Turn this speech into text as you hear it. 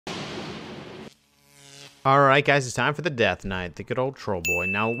Alright guys, it's time for the Death Knight, the good old troll boy.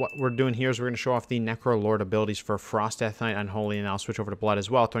 Now what we're doing here is we're going to show off the Necrolord abilities for Frost, Death Knight, Unholy, and I'll switch over to Blood as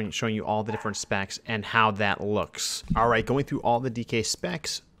well, showing you all the different specs and how that looks. Alright, going through all the DK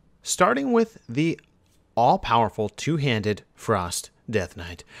specs, starting with the all-powerful two-handed Frost Death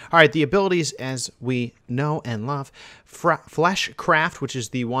Knight. Alright, the abilities as we know and love. Fleshcraft, which is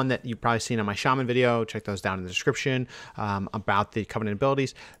the one that you've probably seen on my Shaman video. Check those down in the description about the Covenant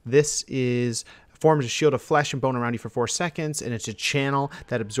abilities. This is forms a shield of flesh and bone around you for 4 seconds, and it's a channel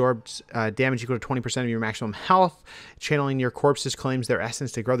that absorbs damage equal to 20% of your maximum health. Channeling your corpses claims their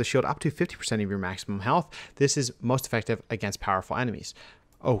essence to grow the shield up to 50% of your maximum health. This is most effective against powerful enemies.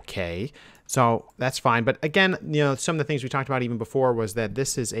 Okay, so that's fine. But again, you know, some of the things we talked about even before was that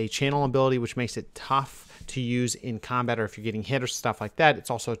this is a channel ability, which makes it tough to use in combat or if you're getting hit or stuff like that.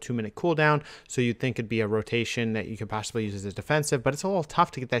 It's also a 2-minute cooldown, so you'd think it'd be a rotation that you could possibly use as a defensive, but it's a little tough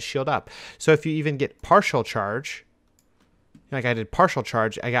to get that shield up. So if you even get partial charge, like I did partial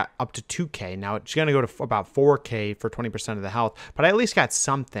charge, I got up to 2k. Now it's going to go to about 4k for 20% of the health, but I at least got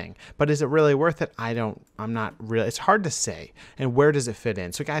something. But is it really worth it? I'm not really, it's hard to say. And where does it fit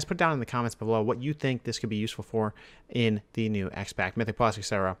in? So guys, put down in the comments below what you think this could be useful for in the new X-Pack, Mythic Plus,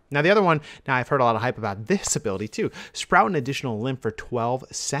 etc. Now the other one, now I've heard a lot of hype about this ability too. Sprout an additional limb for 12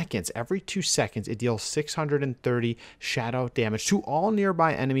 seconds. Every 2 seconds, it deals 630 shadow damage to all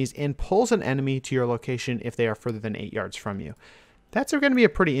nearby enemies and pulls an enemy to your location if they are further than 8 yards from you. That's going to be a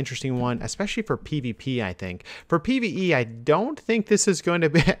pretty interesting one, especially for PvP, I think. For PvE, I don't think this is going to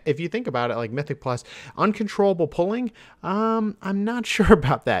be, if you think about it, like Mythic Plus, uncontrollable pulling, I'm not sure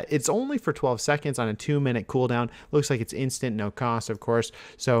about that. It's only for 12 seconds on a 2-minute cooldown. Looks like it's instant, no cost, of course.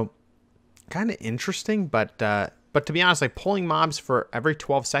 So, kind of interesting, but to be honest, like pulling mobs for every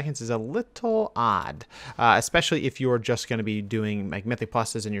 12 seconds is a little odd, especially if you're just going to be doing like Mythic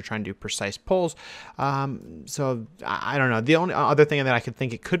Pluses and you're trying to do precise pulls. So I don't know. The only other thing that I could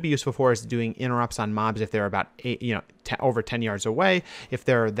think it could be useful for is doing interrupts on mobs if they're about over 10 yards away. If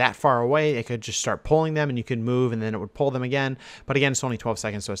they're that far away, it could just start pulling them and you can move and then it would pull them again. But again, it's only 12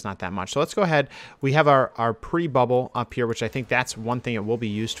 seconds, so it's not that much. So let's go ahead. We have our pre-bubble up here, which I think that's one thing it will be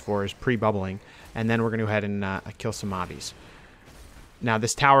used for is pre-bubbling. And then we're going to go ahead and kill some mobbies. Now,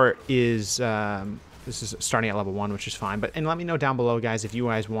 this tower is this is starting at level 1, which is fine. And let me know down below, guys, if you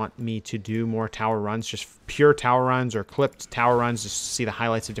guys want me to do more tower runs, just pure tower runs or clipped tower runs, just to see the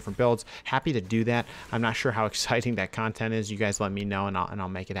highlights of different builds. Happy to do that. I'm not sure how exciting that content is. You guys let me know, and I'll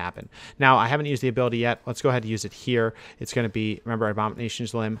make it happen. Now, I haven't used the ability yet. Let's go ahead and use it here. It's going to be, remember,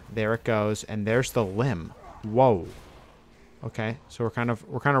 Abomination's limb. There it goes, and there's the limb. Whoa. Okay, so we're kind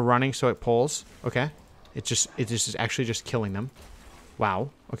of running, so it pulls. Okay, it just is actually just killing them. Wow.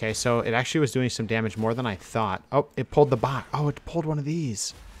 Okay, so it actually was doing some damage more than I thought. Oh, it pulled the box. Oh, it pulled one of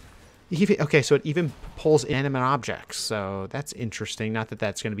these. Okay, so it even pulls inanimate objects. So that's interesting. Not that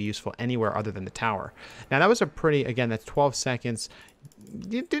that's going to be useful anywhere other than the tower. Now that was a pretty, again, that's 12 seconds.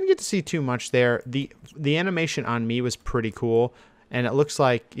 You didn't get to see too much there. The animation on me was pretty cool. And it looks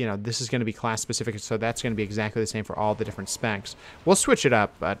like, you know, this is going to be class specific, so that's going to be exactly the same for all the different specs. We'll switch it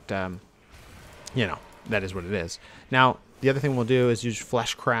up, but, you know, that is what it is. Now, the other thing we'll do is use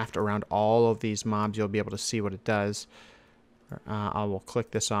Fleshcraft around all of these mobs. You'll be able to see what it does. I will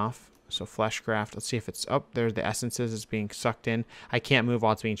click this off. So Fleshcraft, let's see if it's, oh, there's the essences, it's being sucked in. I can't move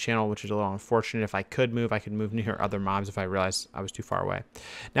while it's being channeled, which is a little unfortunate. If I could move, I could move near other mobs if I realized I was too far away.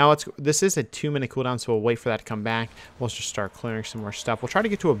 Now, this is a 2-minute cooldown, so we'll wait for that to come back. We'll just start clearing some more stuff. We'll try to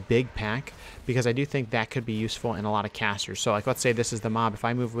get to a big pack, because I do think that could be useful in a lot of casters. So, like, let's say this is the mob. If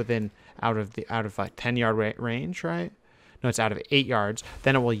I move within, out of like 10-yard range, right? No, it's out of 8 yards.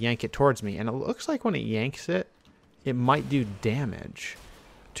 Then it will yank it towards me. And it looks like when it yanks it, it might do damage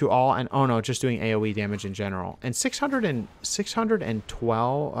to all, and oh no, just doing AoE damage in general. And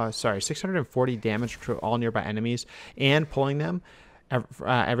 640 damage to all nearby enemies and pulling them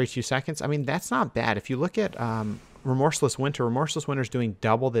every 2 seconds. I mean, that's not bad. If you look at Remorseless Winter is doing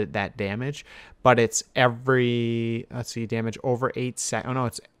double that damage, but it's every, let's see, damage over 8 seconds. Oh no,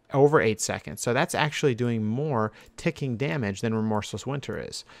 it's over 8 seconds. So that's actually doing more ticking damage than Remorseless Winter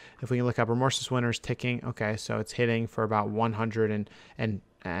is. If we can look up Remorseless Winter's ticking, okay, so it's hitting for about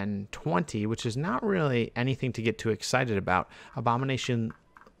 120, which is not really anything to get too excited about. Abomination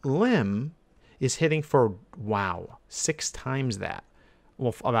limb is hitting for, wow, 6 times that.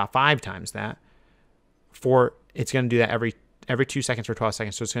 Well, about 5 times that. It's going to do that every 2 seconds for 12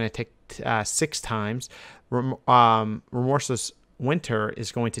 seconds. So it's going to tick 6 times. Remorseless Winter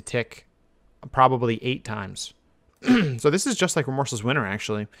is going to tick probably 8 times. So this is just like Remorseless Winter,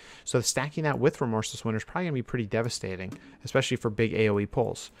 actually. So stacking that with Remorseless Winter is probably going to be pretty devastating, especially for big AoE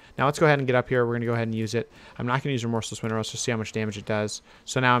pulls. Now let's go ahead and get up here. We're going to go ahead and use it. I'm not going to use Remorseless Winter. Let's just see how much damage it does.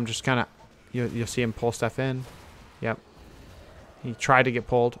 So now I'm just kind of, you'll see him pull stuff in. Yep. He tried to get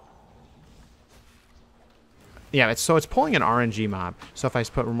pulled. Yeah, it's pulling an RNG mob. So if I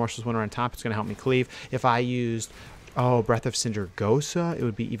put Remorseless Winter on top, it's going to help me cleave. If I used... Breath of Sindragosa, it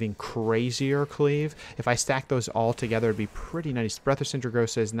would be even crazier cleave. If I stack those all together, it'd be pretty nice. Breath of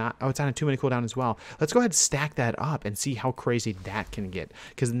Sindragosa is not... Oh, it's on a 2-minute cooldown as well. Let's go ahead and stack that up and see how crazy that can get.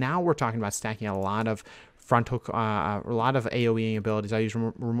 Because now we're talking about stacking a lot of frontal... a lot of AoE abilities. I use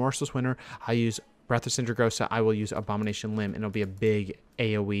Remorseless Winter. I use Breath of Sindragosa. I will use Abomination Limb, and it'll be a big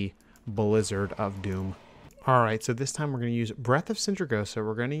AoE blizzard of doom. Alright, so this time we're going to use Breath of Sindragosa,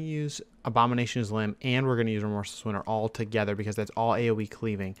 we're going to use Abomination's Limb, and we're going to use Remorseless Winter all together because that's all AoE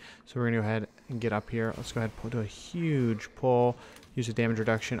cleaving. So we're going to go ahead and get up here. Let's go ahead and do a huge pull, use a damage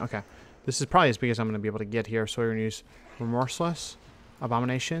reduction. Okay, this is probably as big as I'm going to be able to get here. So we're going to use Remorseless,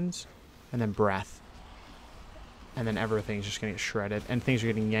 Abominations, and then Breath. And then everything's just going to get shredded. And things are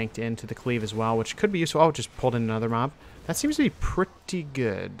getting yanked into the cleave as well, which could be useful. Oh, just pulled in another mob. That seems to be pretty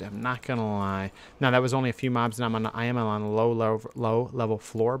good. I'm not going to lie. Now, that was only a few mobs, and I am on a low level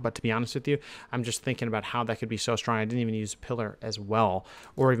floor. But to be honest with you, I'm just thinking about how that could be so strong. I didn't even use Pillar as well,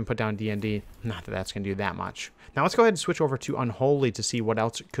 or even put down D&D. Not that that's going to do that much. Now, let's go ahead and switch over to Unholy to see what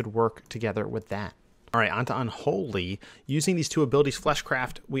else could work together with that. All right, on to Unholy. Using these two abilities,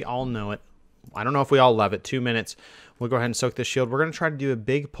 Fleshcraft, we all know it. I don't know if we all love it. 2 minutes. We'll go ahead and soak this shield. We're going to try to do a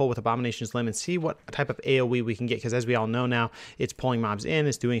big pull with Abomination's Limb and see what type of AoE we can get, because as we all know now, it's pulling mobs in.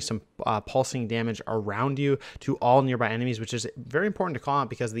 It's doing some pulsing damage around you to all nearby enemies, which is very important to call out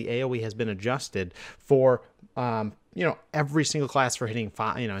because the AoE has been adjusted for, you know, every single class for hitting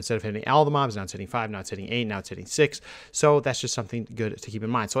 5. You know, instead of hitting all the mobs, now it's hitting 5, now it's hitting 8, now it's hitting 6. So that's just something good to keep in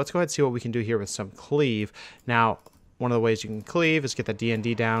mind. So let's go ahead and see what we can do here with some cleave. Now, one of the ways you can cleave is get the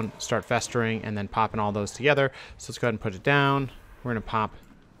D&D down, start festering, and then popping all those together. So let's go ahead and put it down. We're going to pop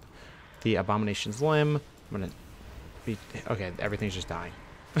the Abomination's Limb. I'm going to be... Okay, everything's just dying.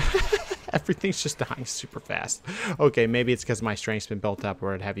 Everything's just dying super fast. Okay, maybe it's because my strength's been built up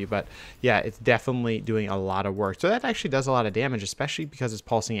or what have you, but yeah, it's definitely doing a lot of work. So that actually does a lot of damage, especially because it's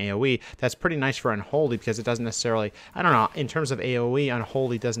pulsing AoE. That's pretty nice for Unholy because it doesn't necessarily... I don't know, in terms of AoE,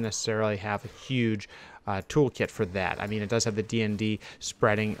 Unholy doesn't necessarily have a huge... toolkit for that. I mean, it does have the D&D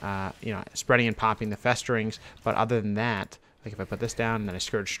spreading, you know, spreading and popping the festerings, but other than that, like if I put this down and then I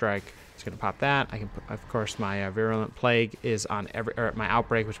Scourge Strike, it's going to pop that. I can put, of course, my Virulent Plague is on every, or my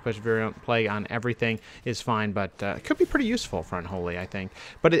Outbreak, which puts Virulent Plague on everything, is fine, but it could be pretty useful for Unholy, I think.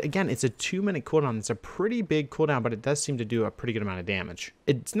 But again, it's a 2-minute cooldown. It's a pretty big cooldown, but it does seem to do a pretty good amount of damage.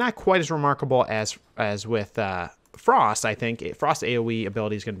 It's not quite as remarkable as with Frost. I think Frost AoE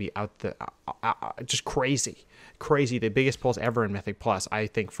ability is going to be out the just crazy, the biggest pulls ever in Mythic Plus. I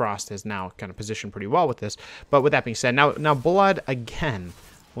think Frost is now kind of positioned pretty well with this. But with that being said, now Blood again.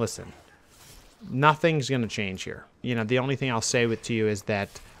 Listen, nothing's going to change here. You know, the only thing I'll say to you is that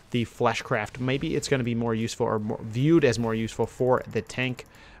the Fleshcraft, maybe it's going to be more useful or viewed as more useful for the tank,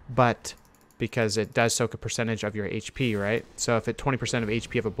 but because it does soak a percentage of your HP, right? So if 20% of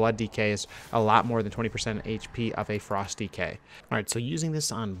HP of a Blood DK is a lot more than 20% HP of a Frost DK. All right, so using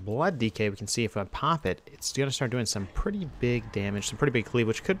this on Blood DK, we can see if I pop it, it's going to start doing some pretty big damage, some pretty big cleave,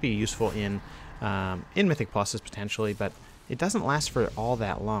 which could be useful in Mythic Pluses potentially, but it doesn't last for all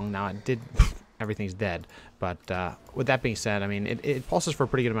that long. Now, it did... everything's dead. But with that being said, I mean, it pulses for a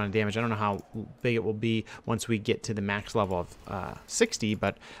pretty good amount of damage. I don't know how big it will be once we get to the max level of 60,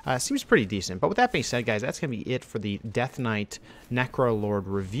 but it seems pretty decent. But with that being said, guys, that's going to be it for the Death Knight Necrolord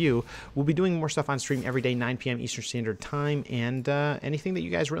review. We'll be doing more stuff on stream every day, 9 p.m. Eastern Standard Time, and anything that you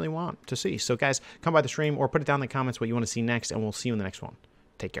guys really want to see. So, guys, come by the stream or put it down in the comments what you want to see next, and we'll see you in the next one.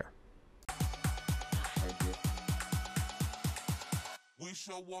 Take care. We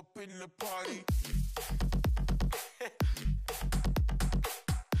show up in the party.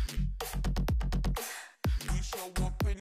 We show up in